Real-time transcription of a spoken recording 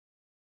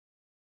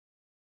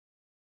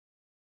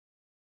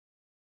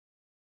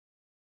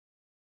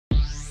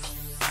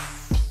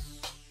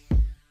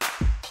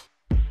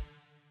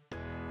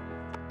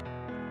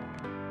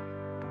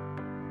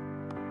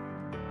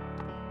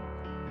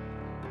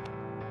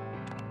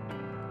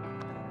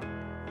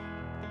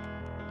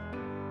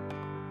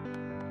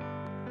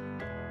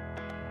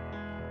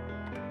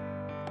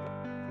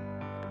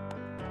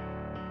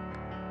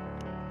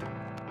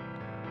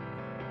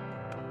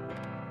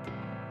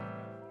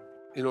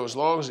You know, as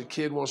long as the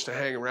kid wants to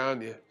hang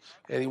around you,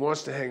 and he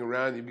wants to hang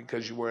around you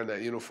because you're wearing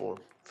that uniform.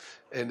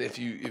 And if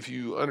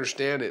you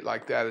understand it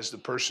like that as the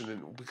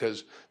person,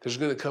 because there's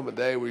going to come a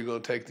day where you're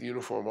going to take the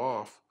uniform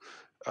off.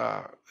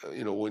 Uh,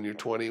 you know, when you're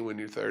 20, when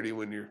you're 30,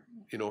 when you're,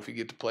 you know, if you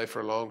get to play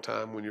for a long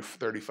time, when you're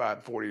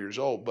 35, 40 years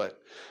old.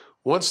 But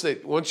once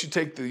you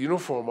take the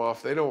uniform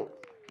off, they don't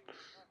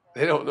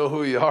know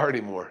who you are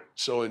anymore.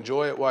 So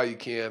enjoy it while you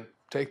can.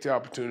 Take the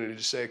opportunity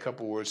to say a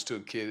couple words to a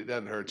kid. It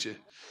doesn't hurt you.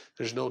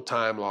 There's no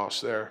time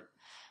lost there.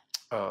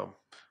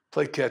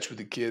 Play catch with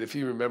the kid. If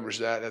he remembers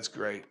that, that's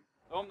great.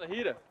 Throw him the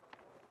heater.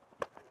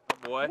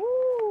 Boy.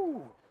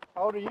 Woo!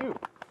 How old are you?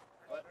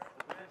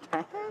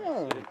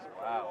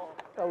 Wow.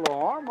 Got a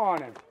little arm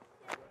on him.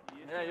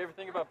 Yeah, you ever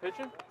think about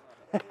pitching?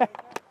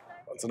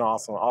 It's an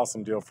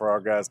awesome deal for our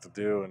guys to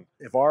do. And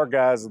if our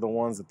guys are the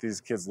ones that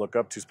these kids look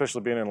up to,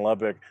 especially being in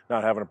Lubbock,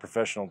 not having a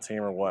professional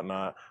team or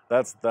whatnot,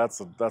 that's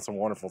a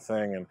wonderful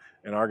thing.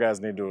 And our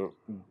guys need to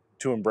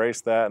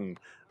embrace that. And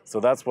so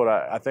that's what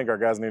I think our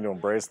guys need to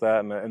embrace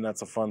that. And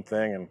that's a fun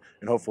thing.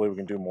 And hopefully we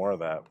can do more of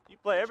that. You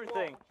play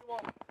everything.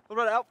 What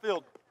about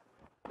outfield?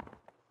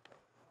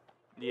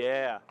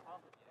 Yeah.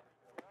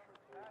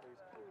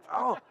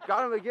 Oh,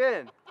 got him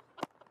again.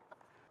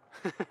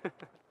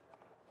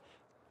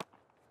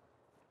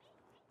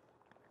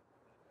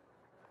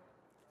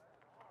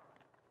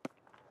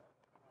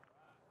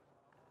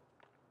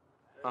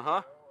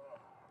 Uh-huh.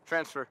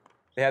 Transfer.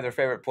 They have their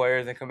favorite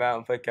players and come out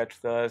and play catch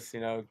with us, you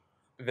know,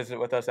 visit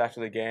with us after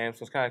the game. So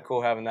it's kind of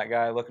cool having that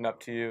guy looking up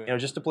to you. You know,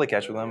 just to play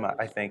catch with them,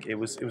 I think it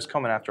was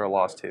coming after a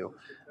loss too.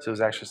 So it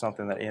was actually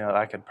something that, you know,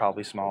 I could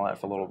probably smile at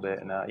for a little bit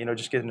and, you know,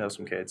 just get to know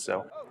some kids.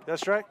 So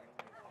That's strike?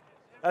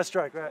 That's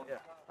strike, right? Yeah.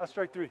 That's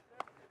strike 3.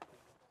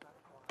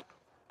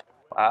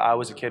 I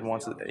was a kid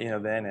once, you know,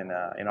 then, and,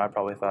 you know, I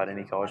probably thought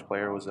any college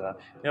player was, you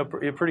know,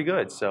 pretty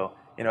good. So,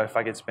 you know, if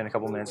I could spend a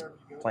couple minutes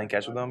playing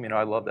catch with them, you know,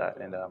 I love that.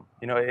 And,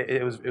 you know,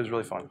 it was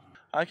really fun.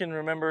 I can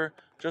remember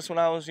just when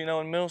I was, you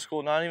know, in middle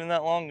school, not even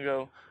that long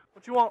ago.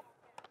 What you want?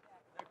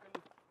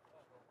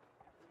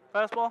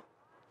 Fastball?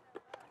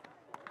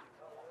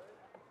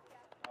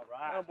 All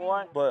right. Oh,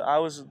 boy. But I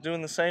was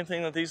doing the same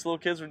thing that these little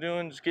kids were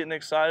doing, just getting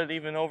excited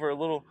even over a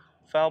little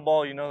foul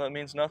ball, you know, that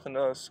means nothing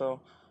to us.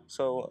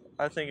 So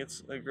I think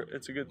it's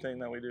a good thing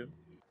that we do.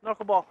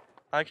 Knuckleball.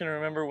 I can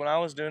remember when I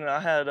was doing it, I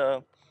had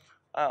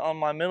on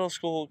my middle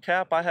school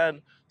cap, I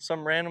had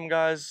some random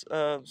guy's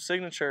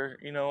signature,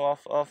 you know,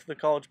 off the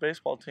college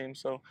baseball team.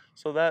 So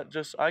that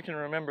just, I can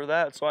remember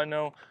that. So I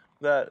know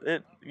that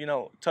it, you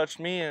know, touched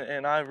me,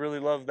 and I really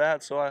loved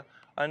that. So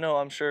I know,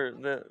 I'm sure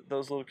that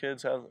those little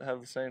kids have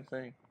the same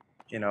thing.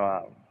 You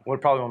know,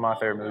 probably one of my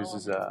favorite movies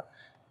is,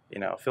 you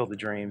know, Field of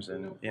Dreams,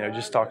 and, you know,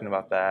 just talking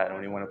about that and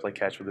when you want to play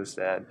catch with his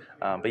dad.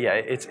 But yeah,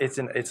 it's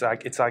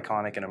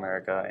iconic in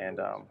America, and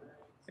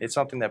it's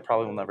something that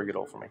probably will never get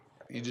old for me.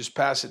 You just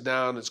pass it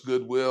down. It's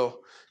goodwill.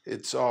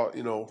 It's all,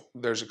 you know,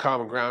 there's a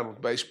common ground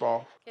with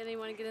baseball. Kenny,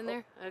 want to get in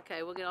there?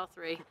 Okay, we'll get all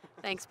 3.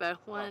 Thanks, Bo.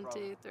 1,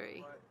 2,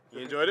 3. You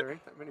enjoyed it? There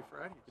ain't that many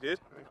Fridays. You did?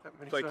 There ain't that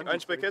many Why Sundays.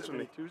 don't you play There ain't catch that with me?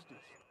 many Tuesdays.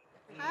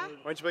 Huh?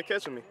 Why don't you play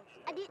catch with me?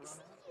 I didn't see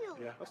you.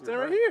 Yeah, I'll stand you're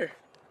right here.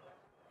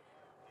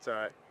 It's all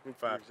right. I'm You're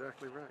 5.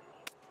 exactly right.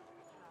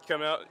 You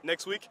coming out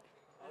next week?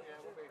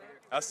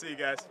 I'll see you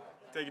guys.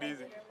 Take it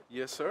easy.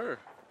 Yes, sir.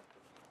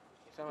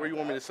 Where you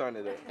want me to sign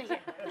it at?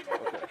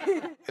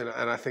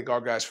 And I think our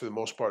guys, for the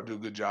most part, do a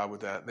good job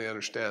with that. They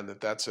understand that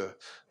that's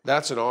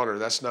an honor.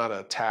 That's not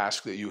a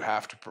task that you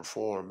have to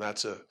perform.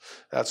 That's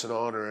an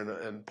honor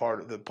and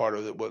part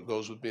of what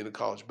goes with being a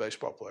college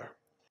baseball player.